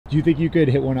Do you think you could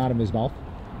hit one out of his mouth?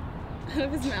 Out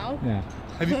of his mouth? Yeah.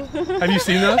 Have you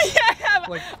seen those? Yeah, I have.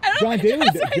 Like John Daly.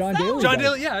 John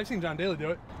Daly. Yeah, I've seen John Daly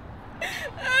do it.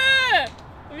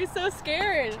 I'm so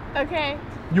scared. Okay.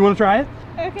 You want to try it?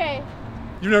 Okay.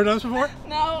 You've never done this before?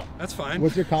 No. That's fine.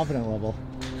 What's your confidence level?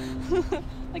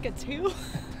 Like a 2.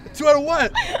 2 out of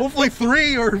what? Hopefully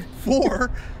 3 or 4.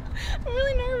 I'm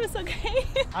really nervous, okay?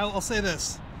 I'll say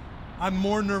this. I'm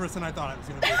more nervous than I thought I was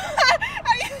going to be.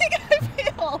 How do you think I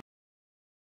feel?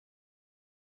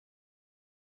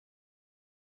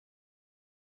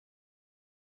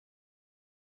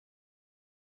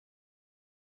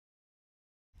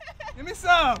 Give me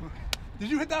some. Did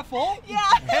you hit that full? Yeah.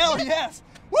 Hell yes.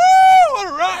 Woo! What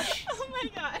a rush. Oh my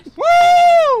gosh.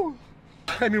 Woo!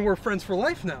 I mean, we're friends for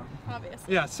life now.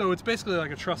 Obviously. Yeah, so it's basically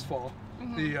like a trust fall.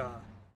 Mm-hmm. The